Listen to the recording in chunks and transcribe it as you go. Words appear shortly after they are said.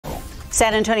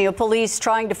San Antonio police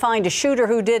trying to find a shooter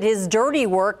who did his dirty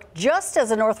work just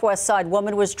as a Northwest Side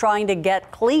woman was trying to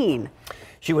get clean.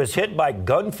 She was hit by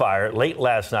gunfire late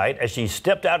last night as she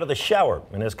stepped out of the shower.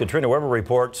 And as Katrina Weber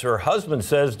reports, her husband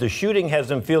says the shooting has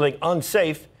them feeling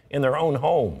unsafe in their own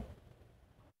home.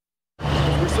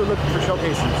 We're still looking for shell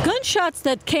casings. Gunshots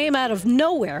that came out of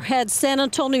nowhere had San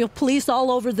Antonio police all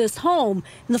over this home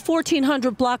in the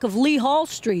 1400 block of Lee Hall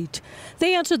Street.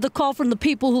 They answered the call from the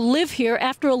people who live here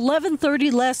after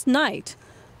 11:30 last night.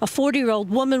 A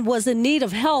 40-year-old woman was in need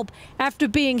of help after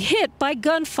being hit by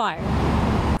gunfire.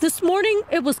 This morning,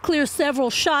 it was clear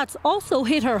several shots also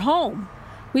hit her home.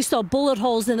 We saw bullet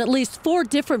holes in at least 4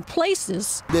 different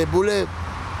places. The bullet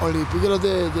only picked up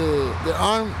the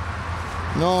arm,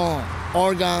 no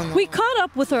organ. We caught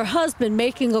up with her husband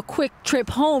making a quick trip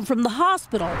home from the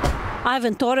hospital.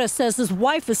 Ivan Torres says his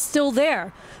wife is still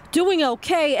there, doing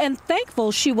okay and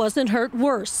thankful she wasn't hurt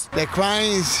worse. The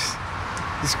crime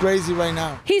is crazy right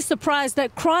now. He's surprised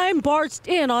that crime barged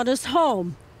in on his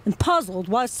home and puzzled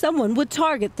why someone would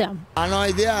target them. I have no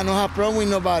idea. I don't have a problem with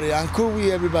nobody. I'm cool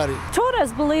with everybody.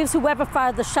 Torres believes whoever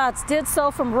fired the shots did so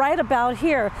from right about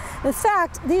here. In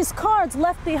fact, these cards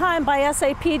left behind by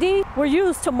SAPD were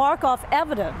used to mark off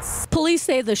evidence. Police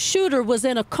say the shooter was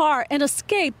in a car and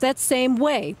escaped that same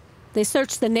way. They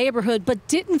searched the neighborhood but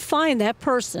didn't find that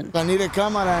person. I need a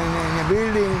camera in a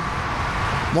building,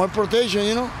 more protection,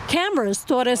 you know. Cameras,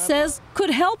 Torres says,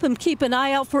 could help him keep an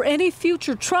eye out for any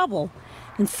future trouble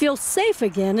and feel safe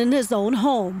again in his own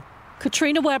home.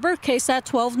 Katrina Weber, KSAT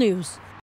 12 News.